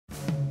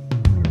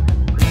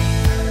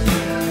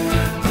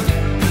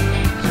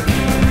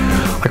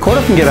I quite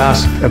often get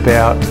asked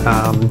about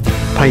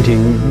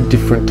painting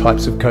different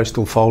types of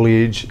coastal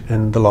foliage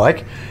and the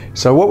like.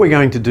 So what we're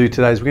going to do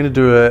today is we're going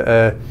to do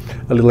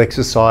a little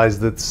exercise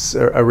that's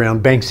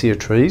around Banksia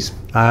trees.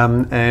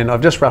 And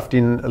I've just roughed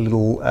in a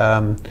little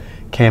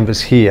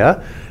canvas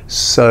here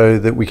so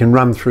that we can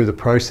run through the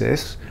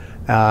process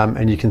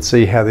and you can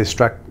see how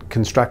they're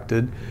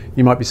constructed.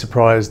 You might be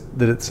surprised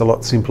that it's a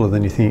lot simpler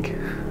than you think.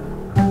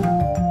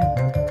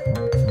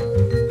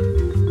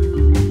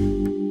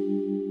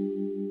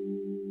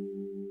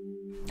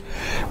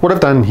 What I've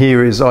done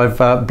here is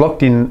I've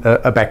blocked in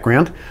a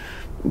background.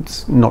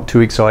 It's not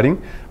too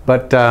exciting,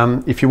 but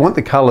if you want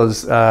the colours,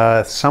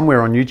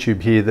 somewhere on YouTube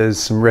here there's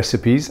some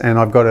recipes, and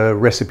I've got a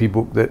recipe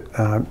book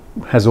that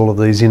has all of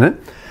these in it.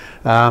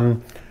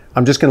 I'm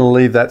just going to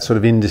leave that sort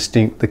of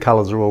indistinct. The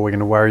colours are all we're going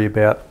to worry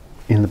about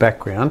in the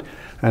background,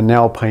 and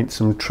now I'll paint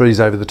some trees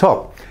over the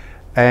top.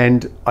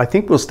 And I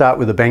think we'll start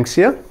with a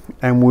Banksia,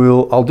 and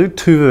I'll do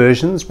two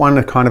versions, one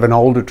a kind of an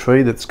older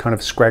tree that's kind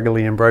of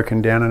scraggly and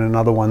broken down, and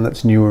another one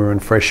that's newer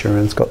and fresher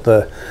and it's got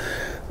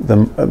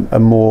a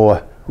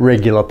more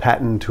regular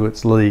pattern to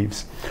its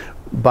leaves.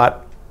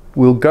 But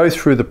we'll go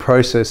through the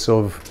process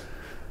of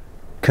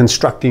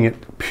constructing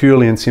it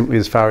purely and simply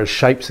as far as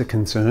shapes are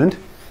concerned,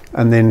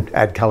 and then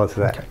add colour to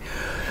that. Okay.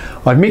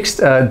 I've mixed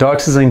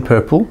Dioxazine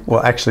Purple,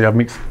 well actually I've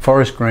mixed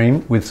forest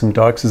green with some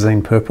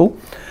Dioxazine Purple.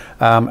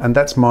 And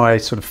that's my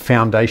sort of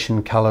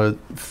foundation colour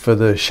for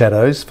the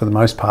shadows for the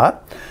most part.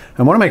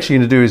 And what I'm actually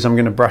going to do is I'm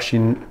going to brush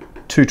in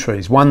two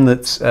trees, one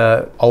that's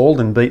old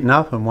and beaten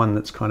up and one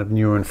that's kind of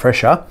newer and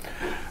fresher.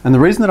 And the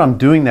reason that I'm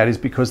doing that is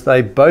because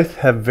they both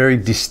have very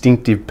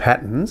distinctive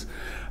patterns.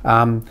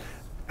 And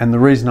the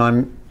reason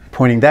I'm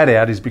pointing that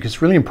out is because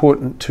it's really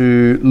important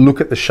to look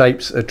at the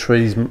shapes a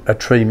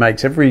tree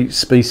makes. Every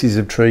species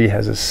of tree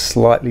has a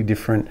slightly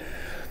different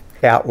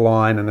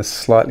outline and a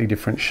slightly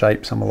different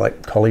shape. Some are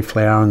like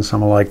cauliflower and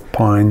some are like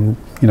pine,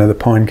 you know, the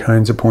pine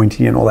cones are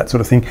pointy and all that sort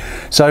of thing.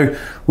 So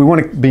we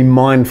want to be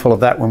mindful of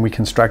that when we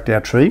construct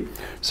our tree.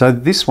 So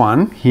this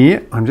one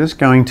here, I'm just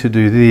going to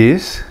do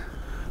this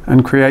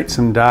and create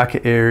some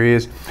darker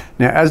areas.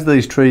 Now as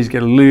these trees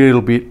get a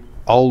little bit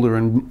older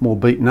and more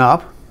beaten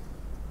up,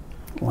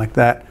 like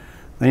that,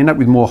 they end up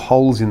with more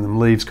holes in them.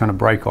 Leaves kind of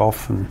break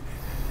off and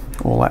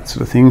all that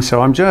sort of thing.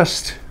 So I'm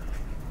just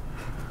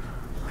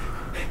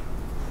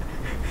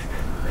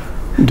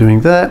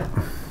doing that.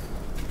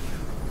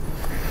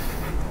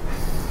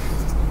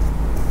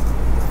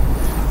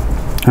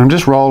 And I'm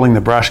just rolling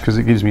the brush because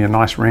it gives me a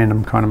nice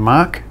random kind of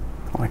mark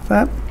like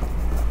that.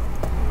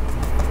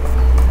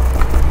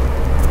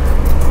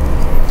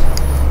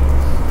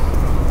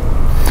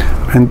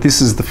 And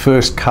this is the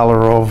first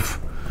colour of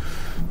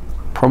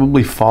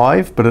probably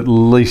 5, but at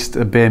least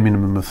a bare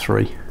minimum of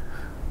 3.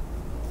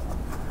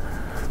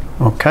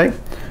 Okay,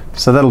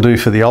 so that'll do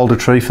for the older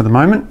tree for the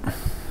moment.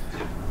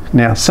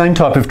 Now, same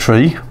type of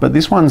tree, but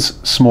this one's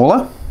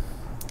smaller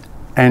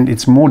and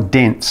it's more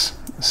dense,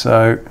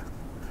 so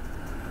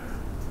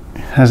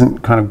it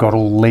hasn't kind of got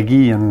all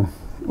leggy and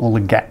all the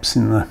gaps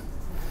in the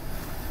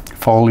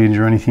foliage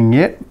or anything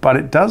yet, but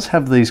it does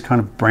have these kind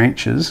of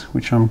branches,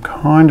 which I'm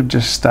kind of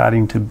just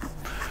starting to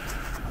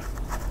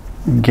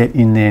get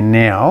in there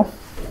now.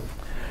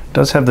 It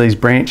does have these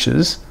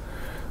branches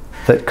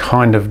that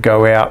kind of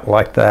go out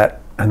like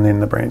that, and then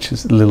the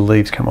branches, the little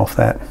leaves come off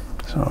that.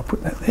 So I'll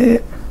put that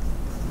there.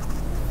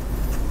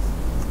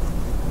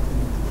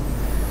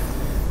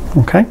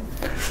 Okay,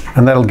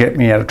 and that'll get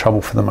me out of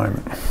trouble for the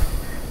moment.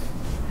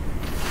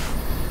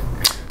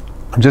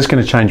 I'm just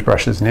going to change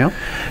brushes now.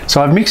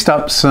 So I've mixed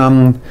up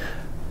some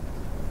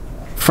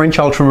French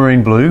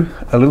Ultramarine blue,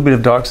 a little bit of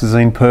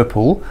Dioxazine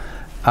Purple,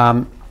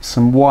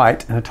 some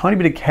white and a tiny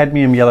bit of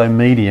Cadmium Yellow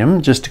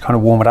Medium just to kind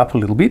of warm it up a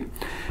little bit.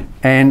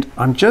 And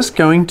I'm just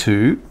going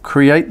to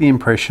create the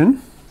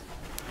impression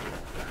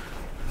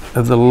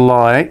of the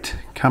light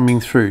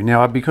coming through.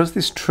 Now, because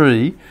this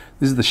tree,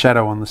 this is the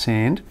shadow on the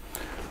sand,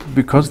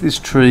 because this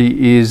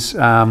tree is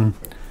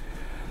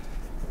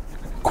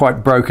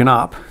quite broken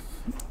up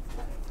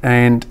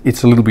and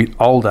it's a little bit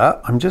older,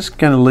 I'm just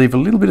going to leave a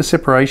little bit of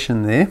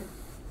separation there,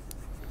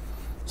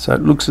 so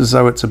it looks as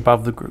though it's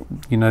above the,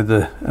 you know,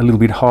 a little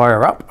bit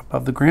higher up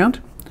above the ground.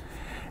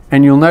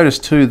 And you'll notice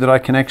too that I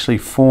can actually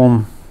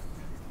form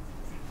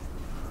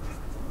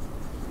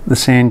the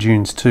sand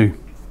dunes too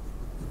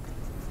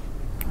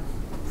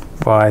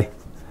by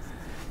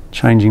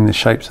changing the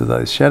shapes of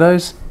those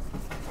shadows.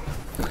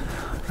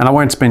 And I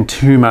won't spend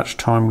too much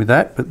time with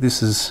that, but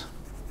this is,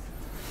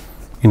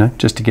 you know,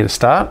 just to get a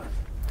start.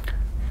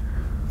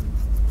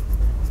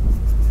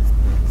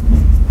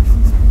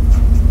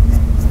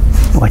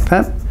 Like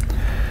that.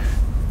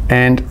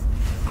 And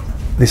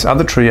this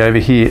other tree over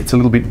here, it's a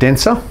little bit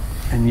denser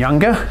and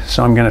younger,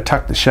 so I'm going to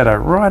tuck the shadow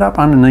right up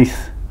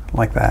underneath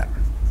like that.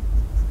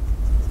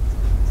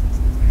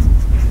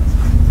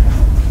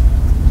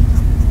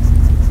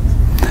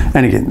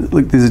 And again,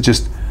 look, these are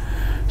just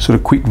sort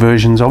of quick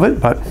versions of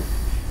it, but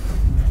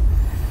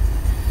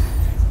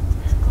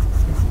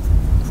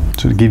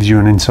sort of gives you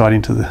an insight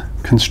into the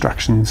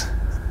constructions.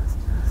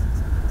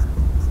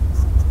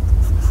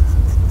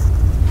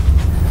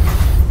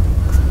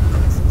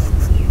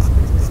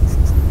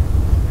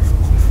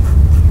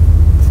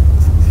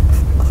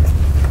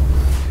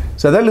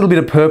 So that little bit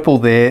of purple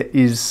there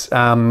is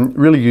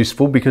really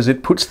useful because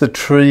it puts the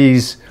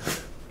trees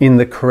in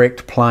the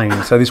correct plane.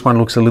 So this one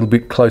looks a little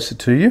bit closer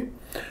to you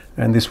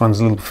and this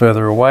one's a little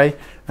further away.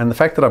 And the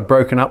fact that I've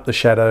broken up the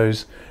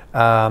shadows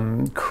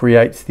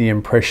creates the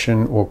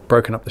impression, or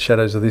broken up the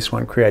shadows of this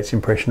one creates the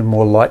impression of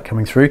more light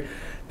coming through.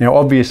 Now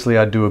obviously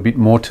I'd do a bit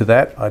more to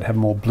that. I'd have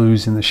more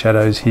blues in the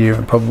shadows here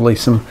and probably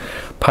some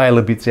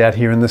paler bits out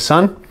here in the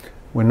sun.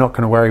 We're not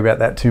going to worry about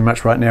that too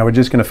much right now. We're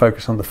just going to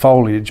focus on the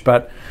foliage,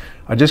 but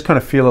I just kind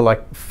of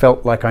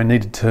felt like I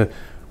needed to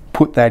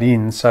put that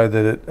in so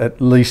that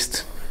at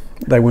least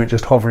they weren't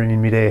just hovering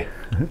in midair.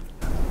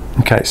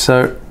 Okay,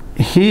 so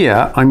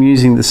here I'm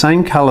using the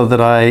same color that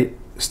I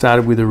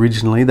started with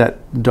originally, that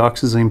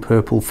Dioxazine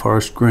Purple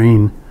Forest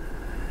Green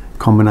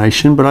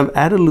combination, but I've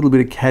added a little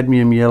bit of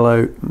Cadmium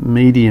Yellow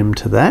medium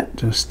to that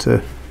just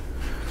to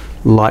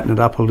lighten it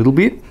up a little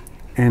bit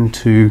and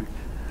to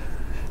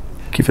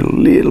give it a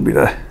little bit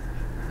of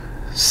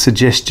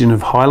suggestion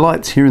of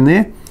highlights here and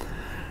there.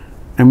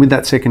 And with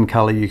that second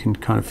color you can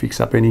kind of fix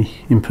up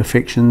any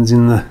imperfections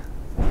in the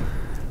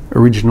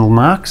original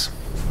marks.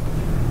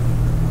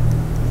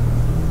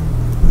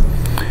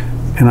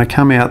 And I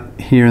come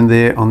out here and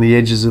there on the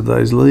edges of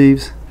those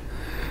leaves.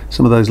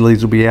 Some of those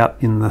leaves will be out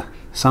in the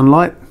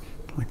sunlight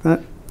like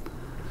that.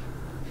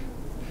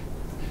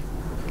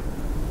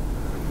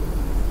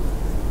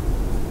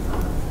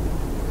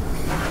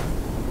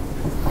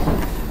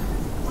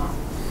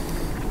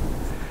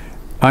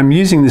 I'm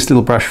using this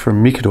little brush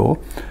from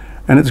Micador,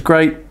 and it's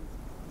great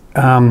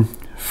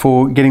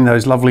for getting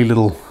those lovely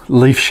little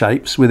leaf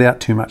shapes without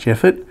too much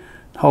effort.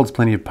 It holds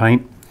plenty of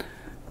paint,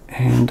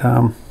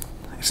 and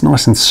it's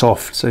nice and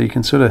soft, so you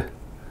can sort of,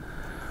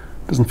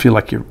 doesn't feel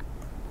like you're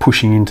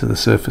pushing into the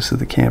surface of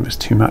the canvas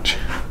too much.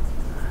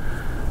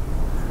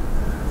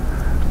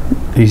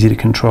 Easy to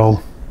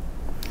control.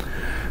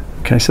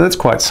 Okay, so that's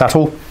quite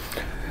subtle.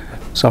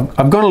 So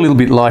I've gone a little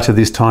bit lighter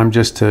this time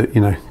just to,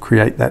 you know,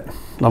 create that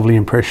lovely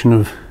impression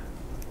of.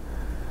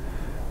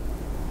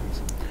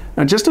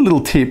 Now just a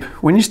little tip,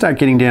 when you start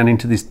getting down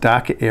into this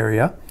darker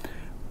area,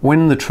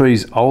 when the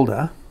tree's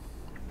older,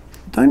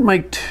 don't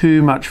make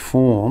too much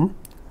form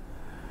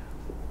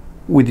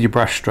with your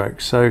brush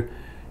strokes. So,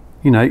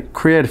 you know,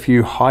 create a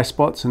few high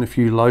spots and a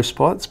few low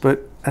spots,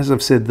 but as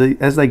I've said,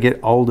 as they get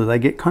older, they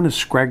get kind of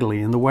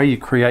scraggly, and the way you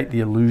create the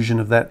illusion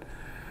of that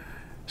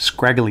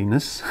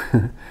scraggliness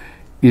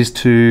is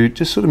to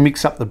just sort of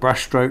mix up the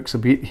brush strokes a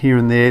bit here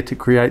and there to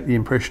create the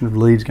impression of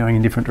leaves going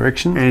in different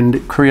directions, and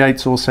it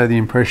creates also the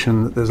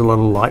impression that there's a lot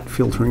of light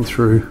filtering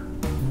through.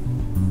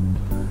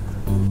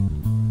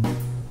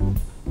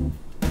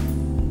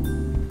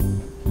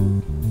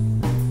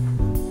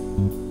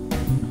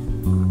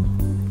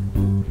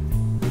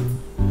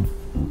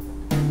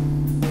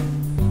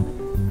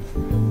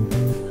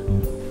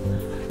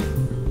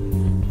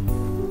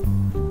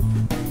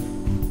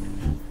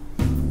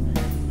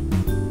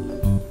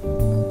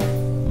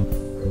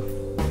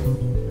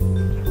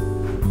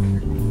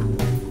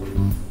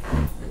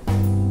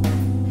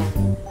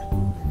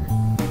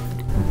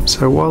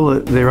 So while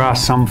there are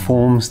some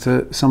forms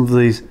to some of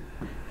these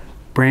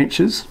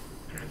branches,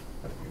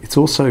 it's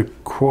also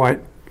quite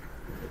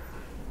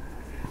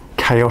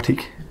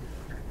chaotic,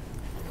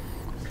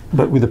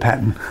 but with a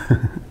pattern.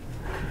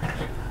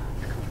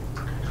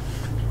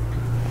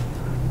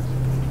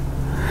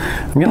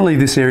 I'm going to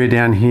leave this area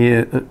down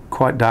here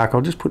quite dark.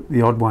 I'll just put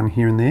the odd one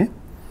here and there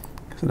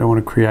because I don't want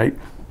to create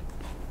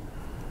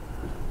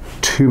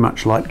too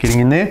much light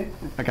getting in there.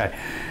 Okay,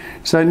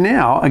 so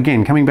now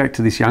again coming back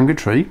to this younger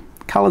tree,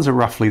 colours are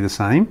roughly the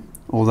same,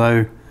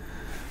 although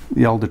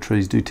the older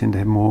trees do tend to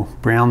have more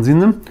browns in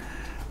them.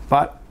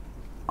 But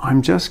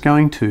I'm just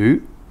going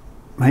to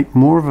make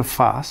more of a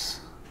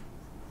fuss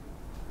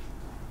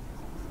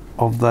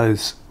of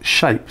those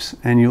shapes,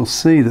 and you'll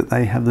see that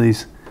they have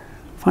these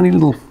funny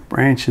little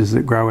branches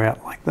that grow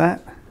out like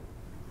that,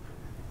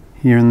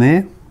 here and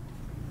there,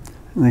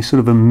 and they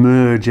sort of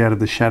emerge out of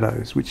the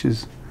shadows, which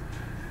is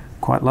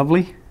quite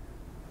lovely.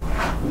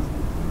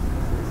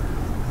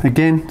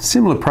 Again,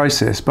 similar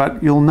process,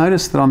 but you'll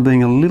notice that I'm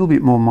being a little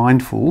bit more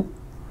mindful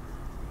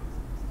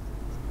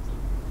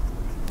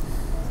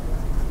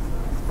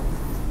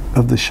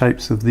of the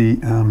shapes of the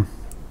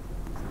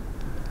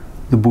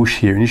bush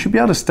here, and you should be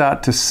able to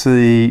start to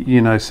see,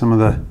 you know, some of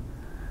the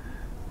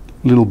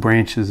little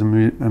branches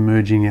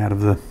emerging out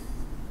of the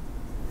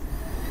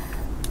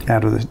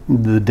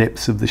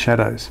depths of the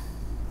shadows.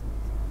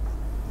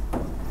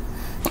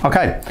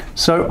 Okay,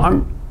 so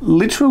I'm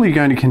literally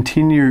going to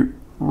continue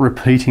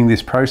repeating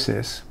this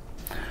process,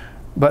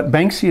 but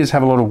Banksias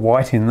have a lot of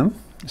white in them,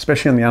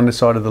 especially on the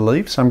underside of the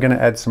leaf, so I'm going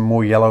to add some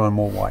more yellow and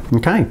more white.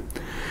 Okay,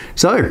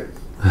 so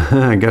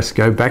I guess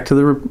go back to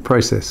the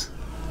process.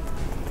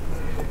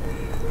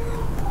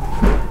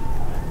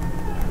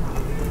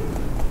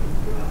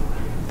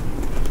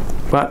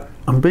 But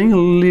I'm being a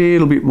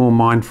little bit more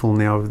mindful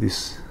now of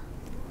this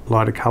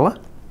lighter colour.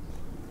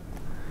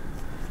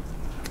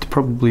 Have to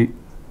probably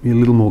be a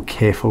little more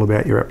careful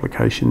about your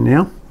application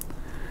now,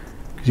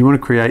 because you want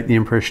to create the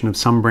impression of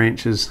some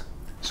branches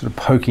sort of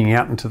poking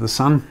out into the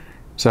sun.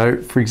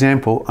 So for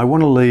example, I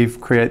want to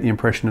create the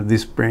impression of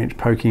this branch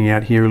poking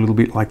out here a little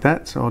bit like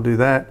that. So I'll do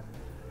that.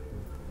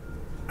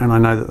 And I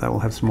know that that will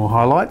have some more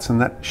highlights, and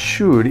that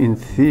should, in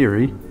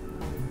theory,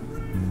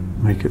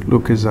 make it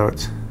look as though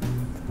it's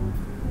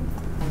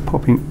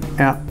popping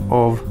out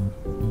of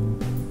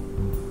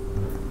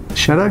the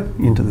shadow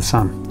into the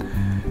sun.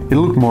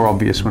 It'll look more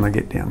obvious when I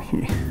get down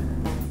here.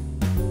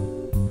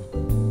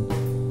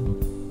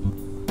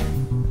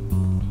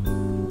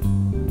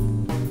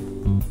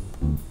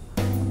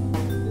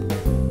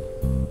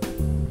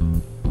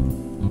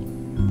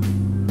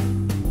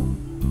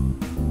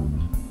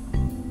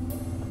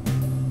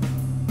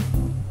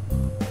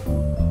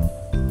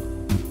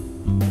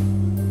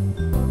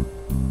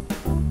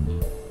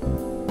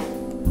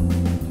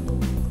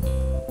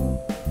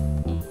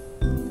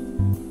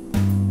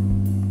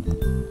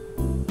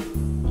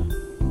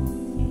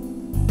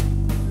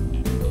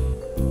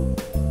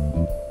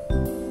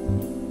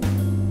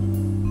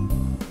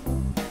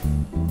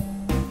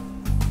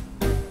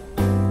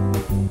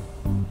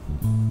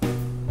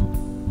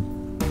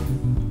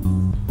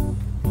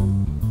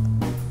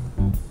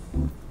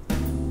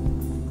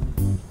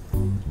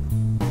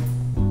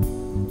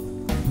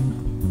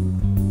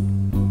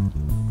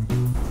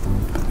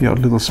 The odd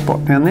little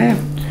spot down there.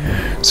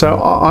 So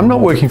I'm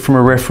not working from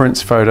a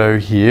reference photo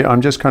here.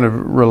 I'm just kind of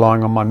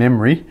relying on my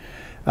memory,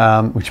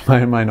 which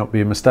may or may not be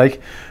a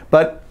mistake.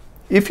 But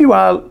if you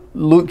are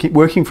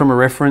working from a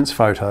reference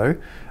photo,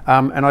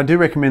 and I do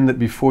recommend that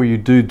before you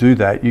do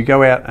that, you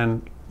go out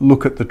and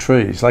look at the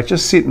trees. Like,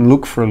 just sit and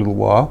look for a little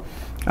while.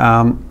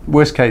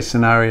 Worst case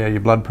scenario,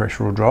 your blood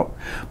pressure will drop.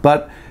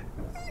 But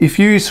if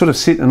you sort of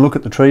sit and look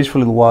at the trees for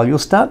a little while, you'll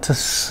start to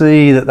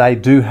see that they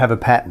do have a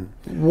pattern.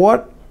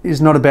 What is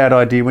not a bad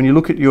idea when you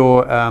look at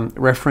your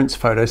reference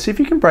photo, see if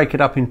you can break it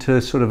up into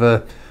sort of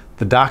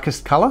the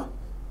darkest color,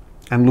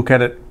 and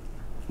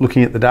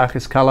looking at the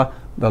darkest color,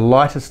 the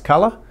lightest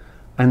color,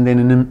 and then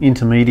an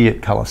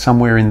intermediate color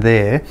somewhere in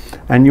there,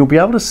 and you'll be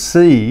able to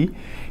see,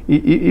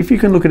 if you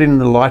can look at it in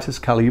the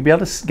lightest color, you'll be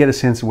able to get a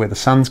sense of where the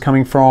sun's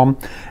coming from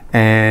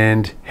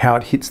and how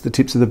it hits the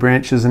tips of the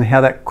branches, and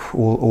how that,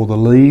 or the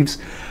leaves,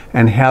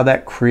 and how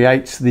that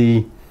creates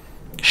the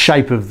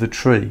shape of the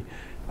tree.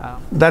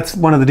 That's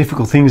one of the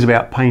difficult things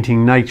about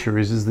painting nature,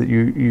 is that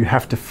you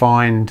have to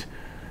find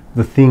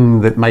the thing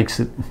that makes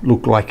it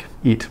look like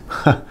it.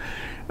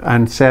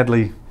 And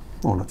sadly,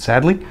 or not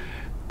sadly,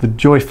 the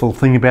joyful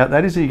thing about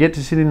that is that you get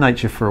to sit in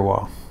nature for a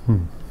while.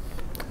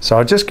 So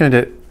I'm just going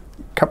to a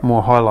couple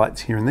more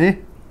highlights here and there,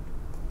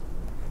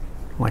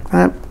 like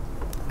that.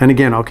 And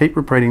again, I'll keep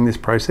repeating this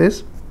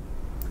process.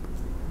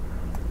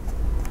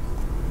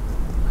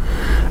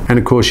 And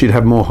of course, you'd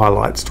have more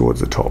highlights towards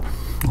the top,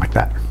 like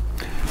that.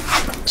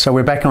 So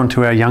we're back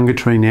onto our younger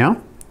tree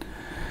now,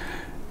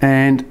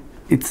 and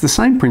it's the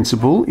same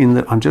principle in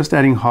that I'm just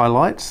adding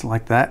highlights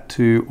like that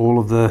to all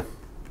of the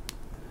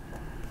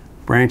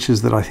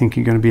branches that I think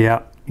are going to be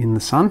out in the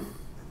sun,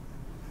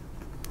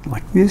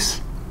 like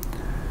this.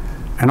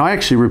 And I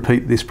actually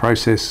repeat this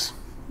process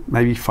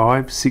maybe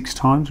 5, 6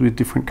 times with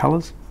different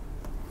colors,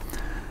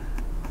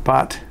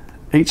 but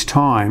each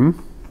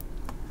time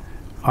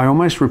I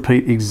almost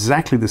repeat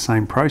exactly the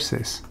same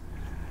process.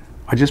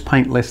 I just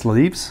paint less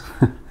leaves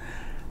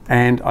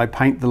and I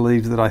paint the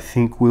leaves that I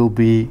think will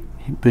be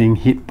being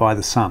hit by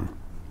the sun.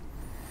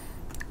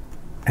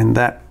 And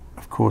that,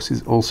 of course,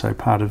 is also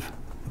part of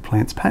the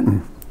plant's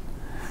pattern.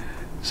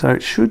 So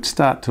it should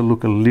start to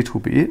look a little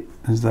bit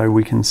as though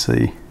we can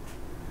see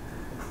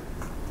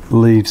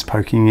leaves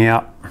poking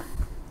out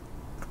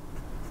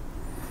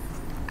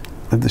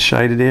of the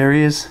shaded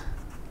areas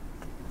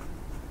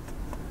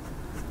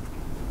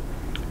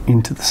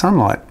into the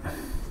sunlight.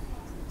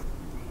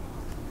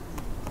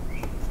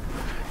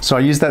 So I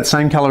used that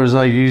same color as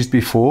I used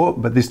before,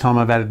 but this time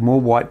I've added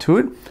more white to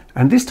it,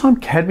 and this time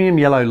cadmium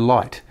yellow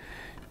light.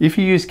 If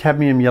you use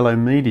cadmium yellow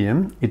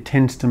medium, it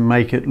tends to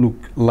make it look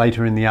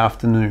later in the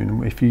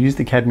afternoon. If you use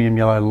the cadmium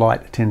yellow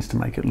light, it tends to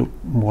make it look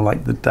more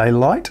like the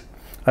daylight.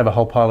 I have a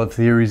whole pile of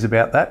theories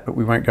about that, but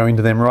we won't go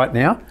into them right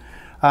now.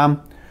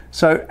 And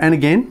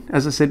again,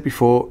 as I said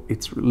before,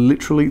 it's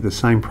literally the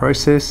same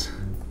process,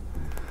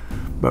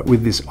 but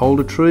with this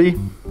older tree,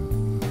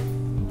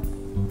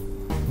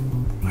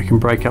 I can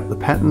break up the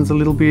patterns a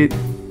little bit,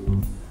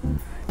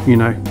 you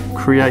know,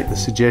 create the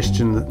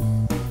suggestion that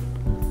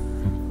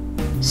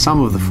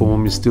some of the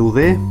form is still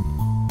there,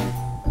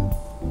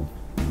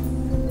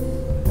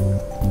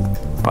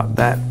 but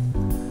that,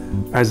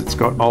 as it's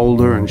got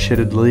older and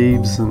shedded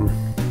leaves and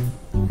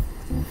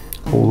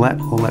all that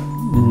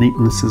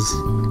neatness has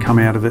come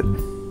out of it.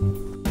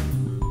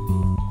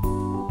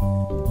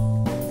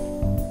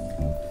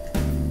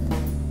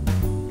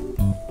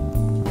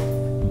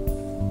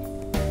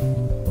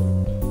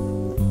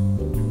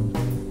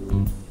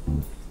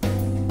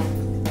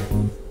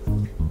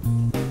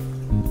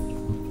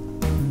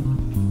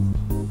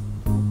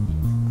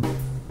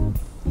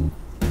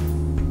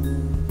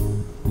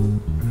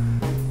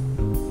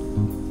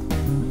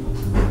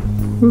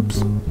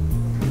 Oops.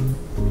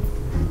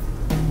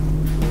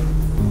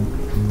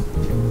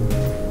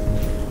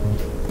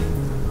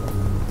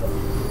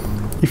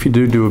 If you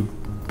do a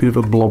bit of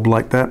a blob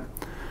like that,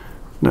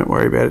 don't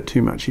worry about it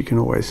too much. You can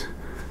always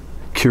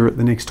cure it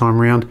the next time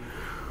round.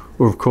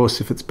 Or of course,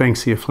 if it's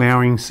Banksia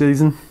flowering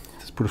season,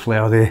 just put a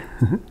flower there.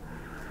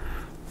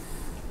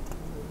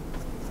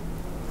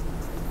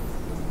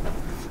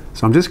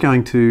 So I'm just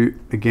going to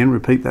again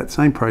repeat that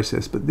same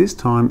process, but this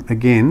time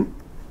again,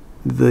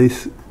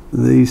 this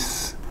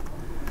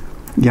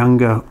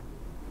younger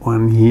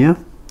one here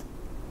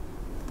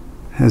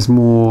has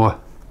more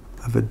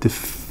of a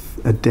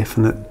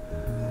definite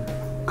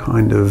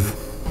kind of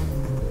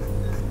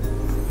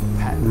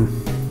pattern.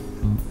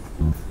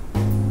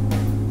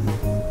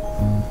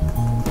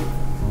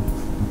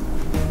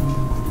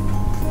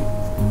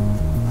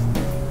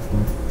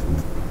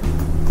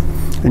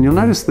 And you'll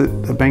notice that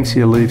the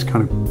Banksia leaves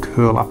kind of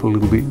curl up a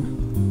little bit.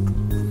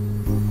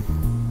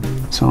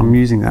 So I'm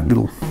using that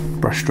little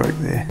brush stroke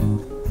there.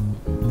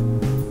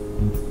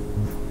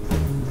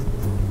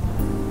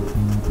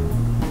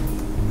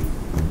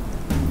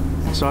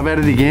 So I've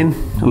added again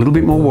a little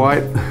bit more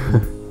white,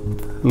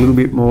 a little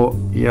bit more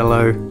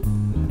yellow,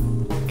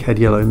 cad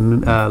yellow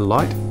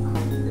light,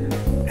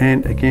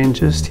 and again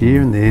just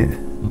here and there,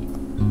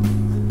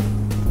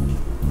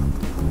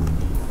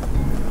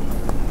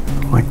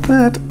 like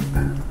that.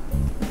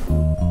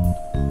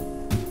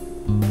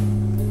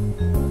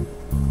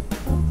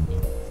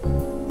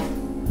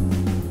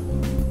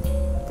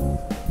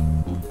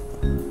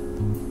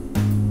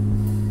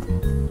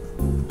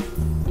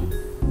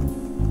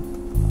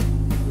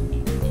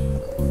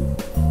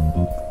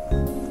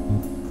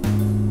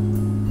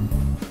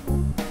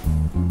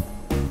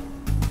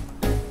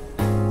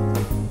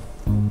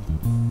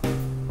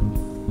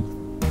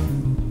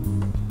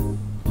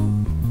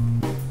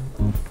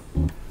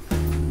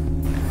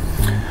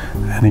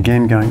 And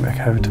again, going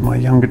back over to my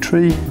younger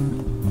tree,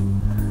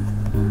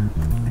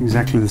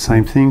 exactly the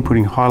same thing,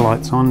 putting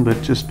highlights on,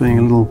 but just being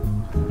a little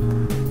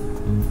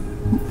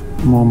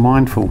more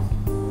mindful.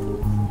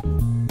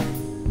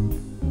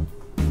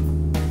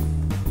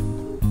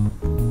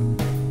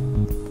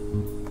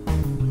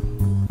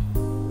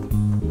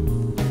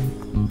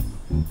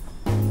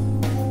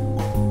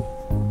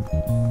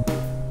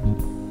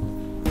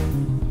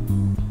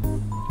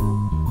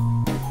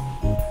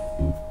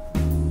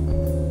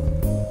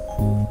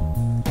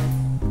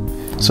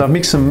 So I've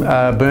mixed some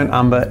burnt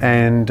umber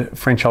and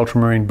French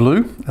ultramarine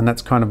blue, and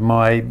that's kind of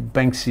my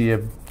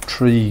Banksia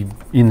tree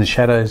in the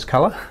shadows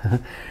colour.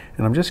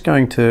 And I'm just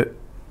going to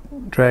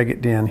drag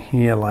it down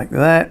here like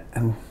that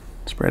and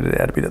spread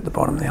it out a bit at the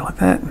bottom there like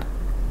that.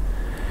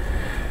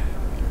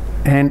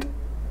 And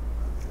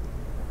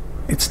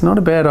it's not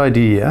a bad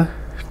idea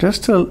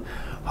just to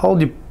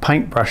hold your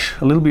paintbrush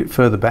a little bit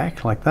further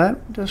back like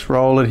that. Just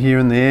roll it here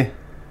and there,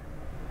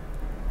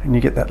 and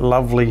you get that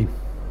lovely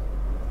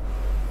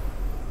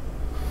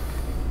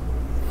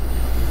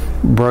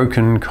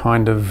broken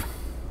kind of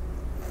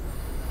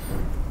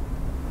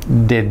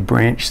dead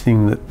branch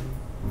thing that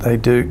they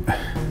do.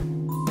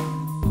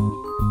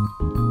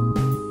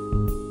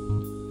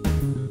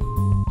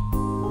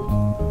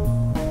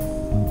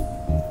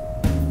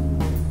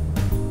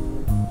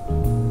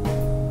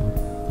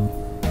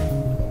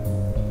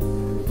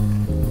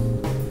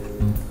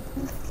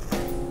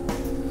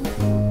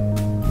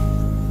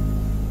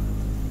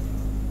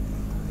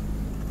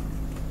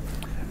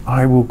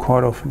 I will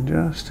quite often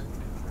just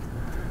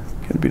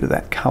get a bit of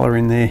that colour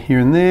in there, here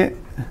and there.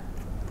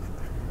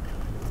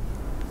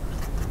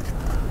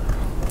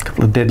 A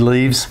couple of dead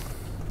leaves.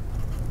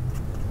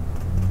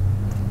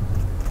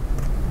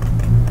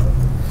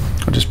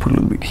 I'll just put a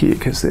little bit here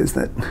because there's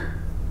that.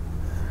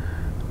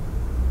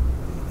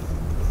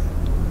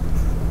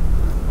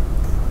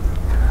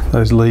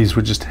 Those leaves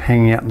were just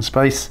hanging out in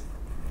space.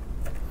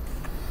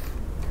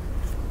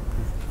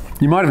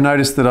 You might have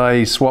noticed that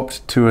I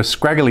swapped to a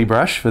scraggly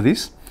brush for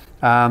this.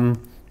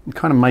 It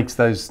kind of makes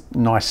those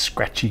nice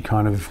scratchy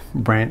kind of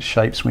branch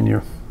shapes when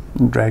you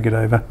drag it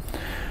over.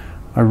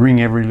 I wring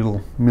every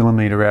little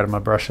millimetre out of my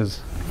brushes.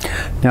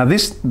 Now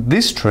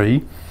this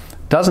tree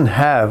doesn't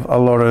have a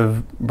lot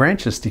of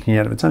branches sticking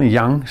out of it. It's only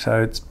young,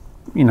 so it's,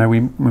 you know, we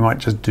might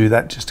just do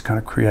that just to kind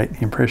of create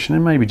the impression,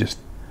 and maybe just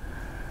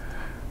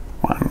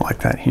one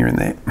like that here and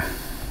there.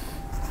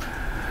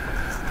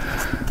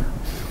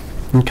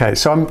 Okay,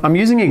 so I'm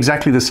using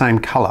exactly the same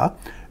colour,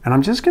 and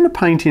I'm just going to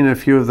paint in a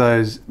few of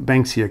those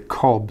Banksia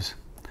cobs.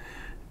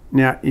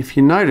 Now, if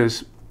you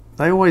notice,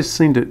 they always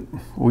seem to,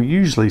 or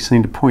usually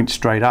seem to point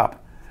straight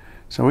up.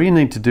 So all you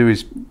need to do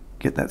is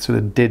get that sort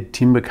of dead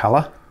timber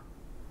colour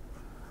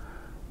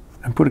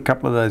and put a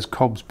couple of those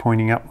cobs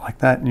pointing up like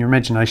that, and your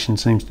imagination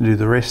seems to do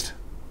the rest.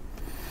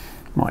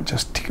 Might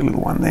just tick a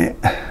little one there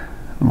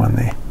and one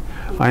there.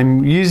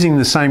 I'm using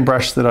the same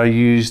brush that I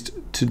used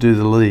to do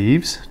the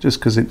leaves, just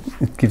because it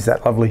gives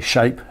that lovely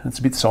shape. It's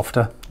a bit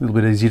softer, a little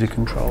bit easier to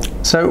control.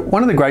 So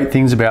one of the great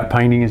things about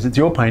painting is it's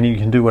your painting, you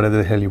can do whatever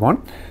the hell you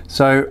want.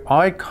 So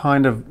I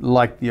kind of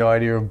like the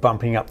idea of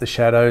bumping up the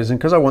shadows, and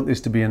because I want this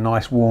to be a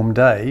nice warm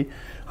day,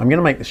 I'm going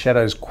to make the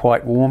shadows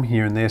quite warm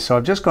here and there. So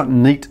I've just got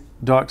neat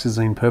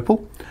Dioxazine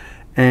Purple,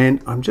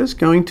 And I'm just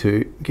going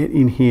to get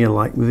in here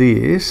like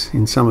this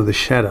in some of the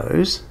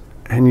shadows,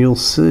 and you'll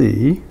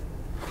see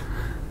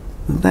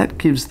that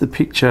gives the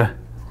picture,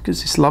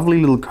 gives this lovely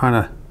little kind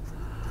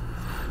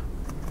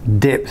of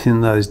depth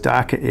in those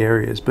darker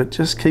areas, but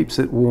just keeps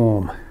it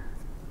warm.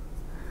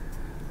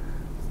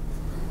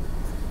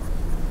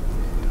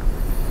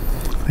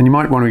 And you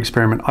might want to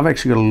experiment. I've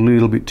actually got a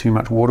little bit too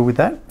much water with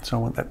that, so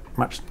I want that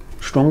much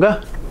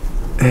stronger.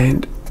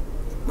 And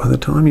by the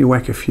time you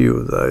whack a few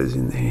of those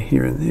in there,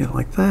 here and there,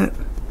 like that,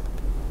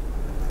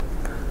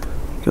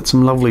 you've got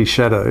some lovely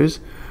shadows.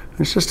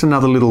 It's just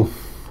another little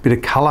bit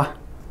of colour,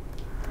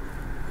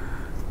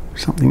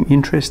 something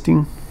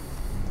interesting.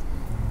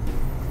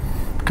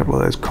 A couple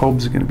of those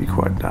cobs are going to be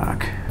quite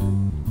dark.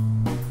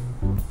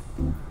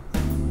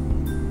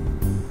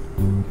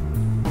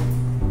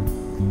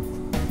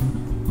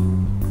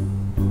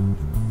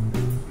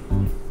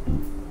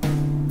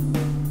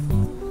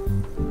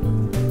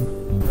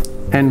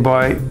 And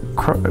by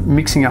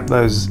mixing up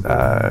those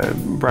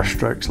brush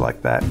strokes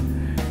like that,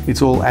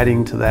 it's all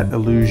adding to that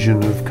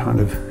illusion of kind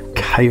of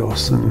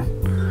chaos and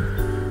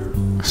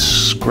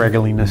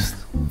scraggliness.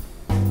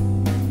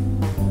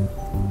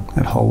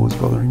 That hole was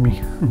bothering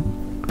me.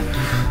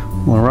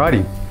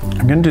 Alrighty,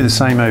 I'm going to do the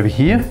same over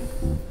here.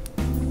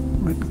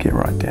 Get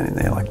right down in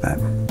there like that.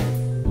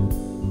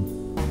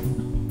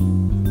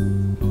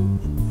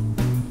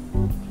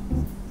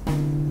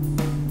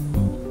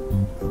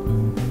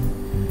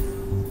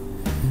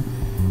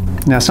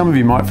 Now some of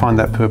you might find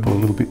that purple a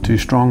little bit too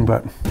strong,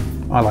 but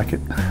I like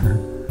it.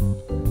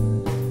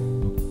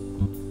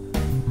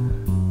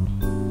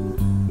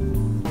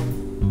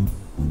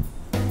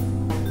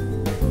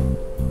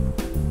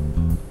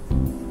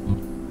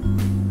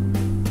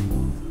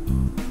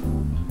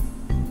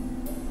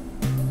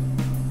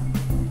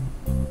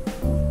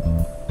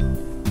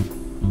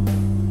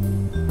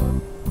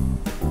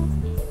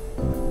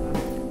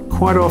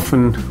 Quite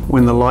often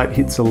when the light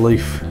hits a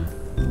leaf,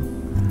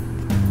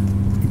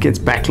 it gets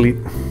backlit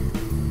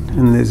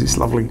and there's this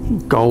lovely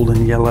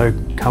golden yellow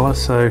colour,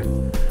 so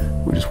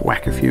we'll just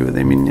whack a few of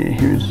them in there,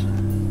 here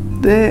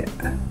and there.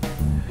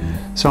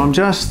 So I'm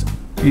just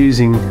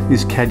using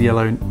this cad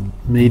yellow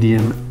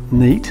medium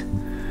neat,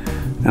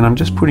 and I'm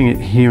just putting it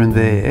here and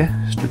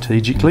there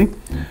strategically,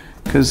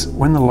 because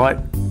when the light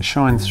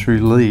shines through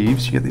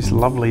leaves you get this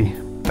lovely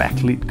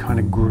backlit kind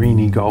of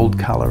greeny gold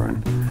colour,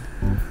 and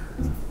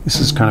this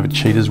is kind of a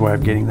cheater's way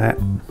of getting that.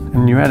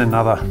 And you add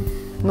another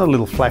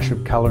little flash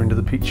of colour into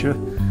the picture,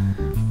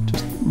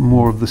 just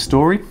more of the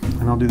story.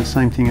 And I'll do the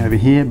same thing over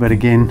here, but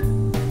again,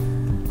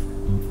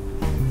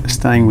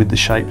 staying with the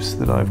shapes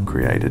that I've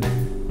created.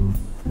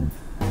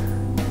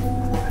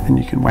 And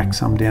you can whack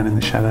some down in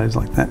the shadows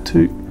like that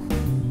too.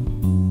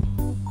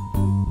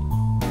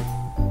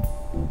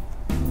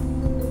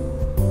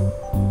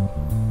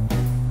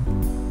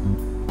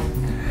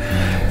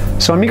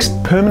 So I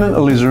mixed permanent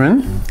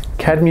alizarin,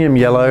 cadmium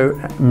yellow,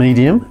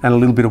 medium, and a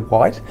little bit of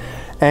white.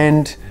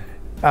 And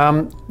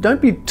don't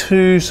be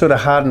too sort of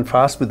hard and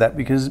fast with that,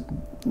 because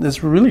there's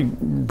a really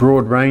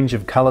broad range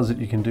of colours that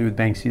you can do with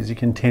Banksias. You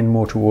can tend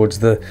more towards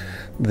the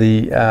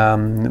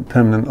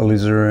permanent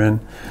alizarin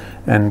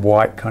and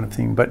white kind of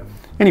thing. But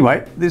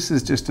anyway, this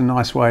is just a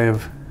nice way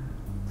of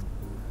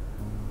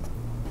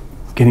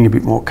getting a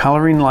bit more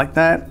colour in like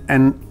that.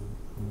 And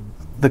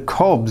the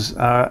cobs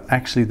are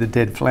actually the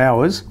dead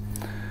flowers.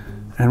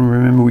 And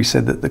remember we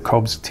said that the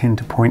cobs tend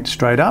to point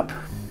straight up.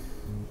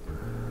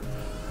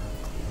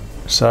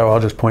 So I'll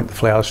just point the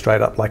flowers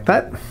straight up like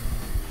that.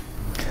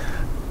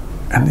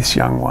 And this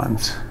young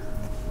ones,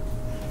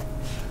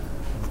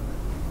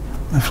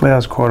 the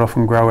flowers quite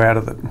often grow out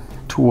of it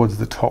towards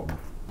the top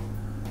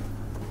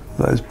of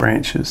those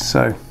branches.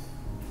 So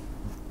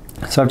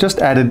I've just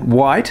added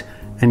white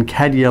and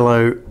cad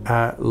yellow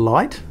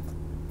light.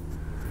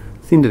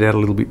 Thinned it out a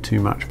little bit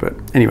too much, but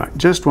anyway,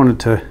 just wanted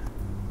to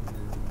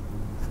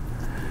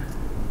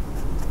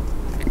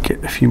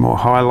get a few more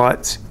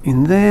highlights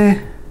in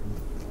there.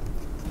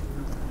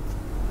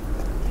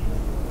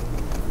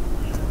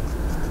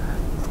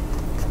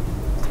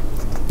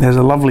 There's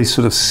a lovely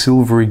sort of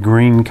silvery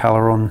green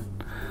colour on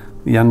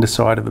the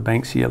underside of a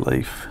Banksia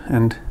leaf,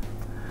 and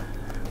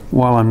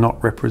while I'm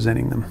not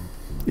representing them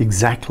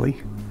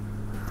exactly,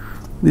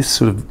 this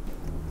sort of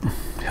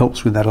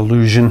helps with that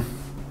illusion.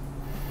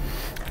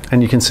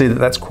 And you can see that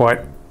that's quite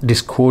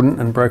discordant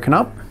and broken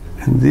up,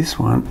 and this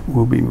one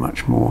will be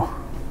much more.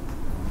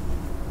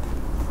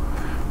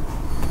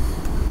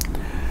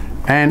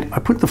 And I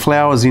put the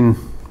flowers in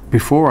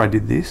before I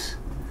did this,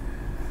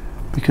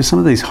 because some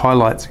of these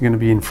highlights are going to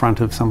be in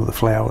front of some of the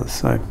flowers,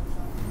 so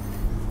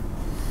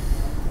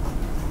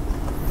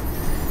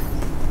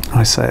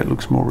I say it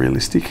looks more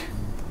realistic.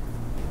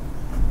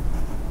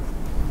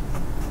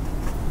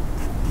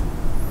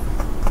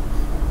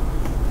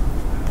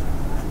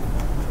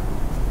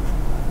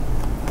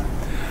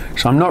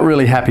 So I'm not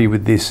really happy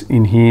with this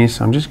in here,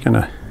 so I'm just going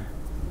to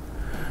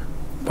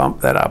bump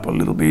that up a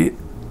little bit.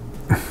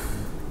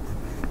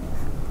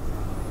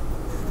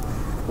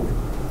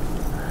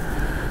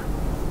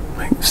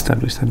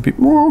 Establish that a bit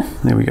more.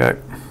 There we go.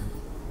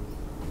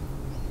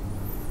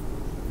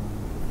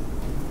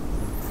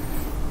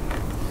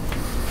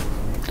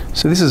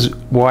 So this is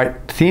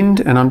white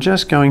thinned, and I'm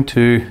just going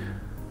to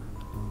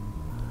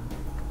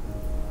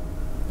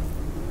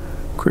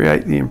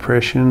create the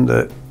impression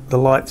that the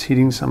light's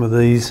hitting some of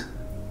these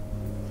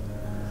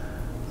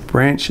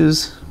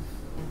branches.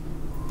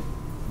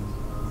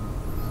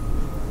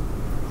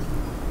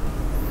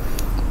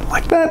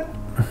 Like that.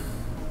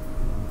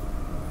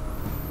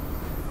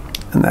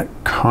 And that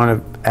kind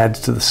of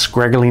adds to the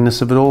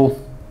scraggliness of it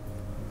all.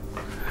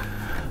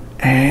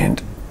 And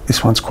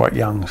this one's quite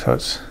young, so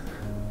it's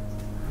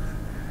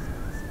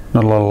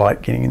not a lot of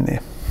light getting in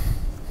there.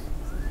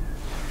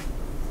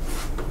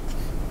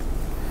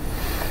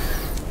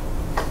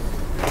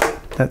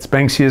 That's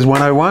Banksias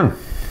 101.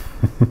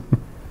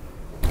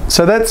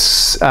 So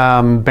that's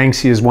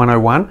Banksias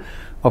 101.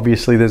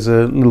 Obviously there's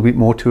a little bit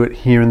more to it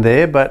here and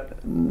there, but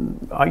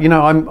you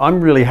know,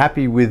 I'm really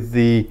happy with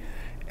the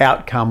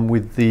outcome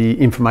with the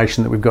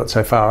information that we've got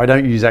so far. I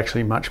don't use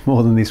actually much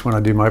more than this when I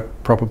do my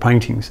proper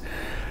paintings.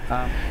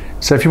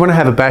 So if you want to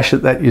have a bash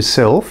at that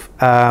yourself,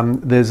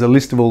 there's a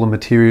list of all the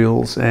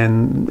materials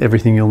and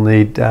everything you'll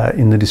need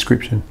in the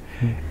description.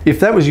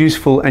 If that was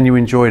useful and you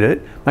enjoyed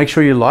it, make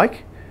sure you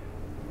like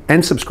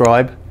and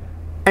subscribe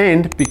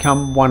and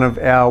become one of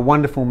our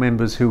wonderful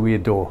members who we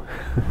adore.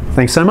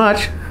 Thanks so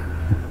much.